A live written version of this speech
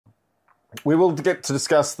We will get to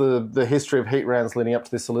discuss the history of heat rounds leading up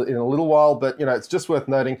to this in a little while, but it's just worth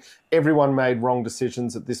noting everyone made wrong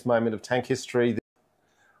decisions at this moment of tank history.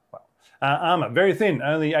 Armour, very thin,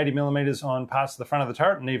 only 80 millimetres on parts of the front of the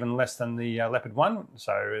turret and even less than the Leopard 1.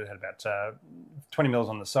 So it had about 20 mils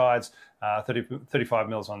on the sides, 35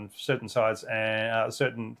 mils on certain sides, and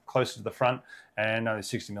certain closer to the front, and only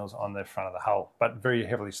 60 mils on the front of the hull, but very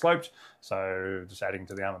heavily sloped, so just adding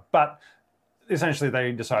to the armour. But essentially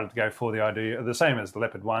they decided to go for the idea, the same as the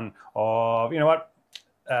Leopard 1, of,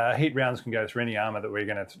 heat rounds can go through any armour that we're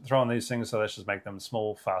going to throw on these things, so let's just make them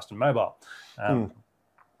small, fast and mobile.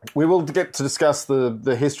 We will get to discuss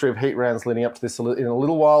the history of heat rounds leading up to this in a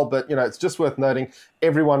little while, but it's just worth noting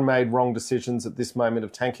everyone made wrong decisions at this moment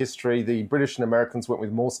of tank history. The British and Americans went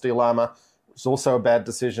with more steel armour, which is also a bad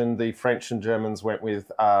decision. The French and Germans went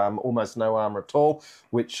with almost no armour at all,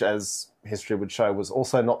 which, as history would show, was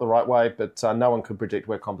also not the right way, but no one could predict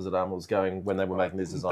where composite armour was going when they were making this design.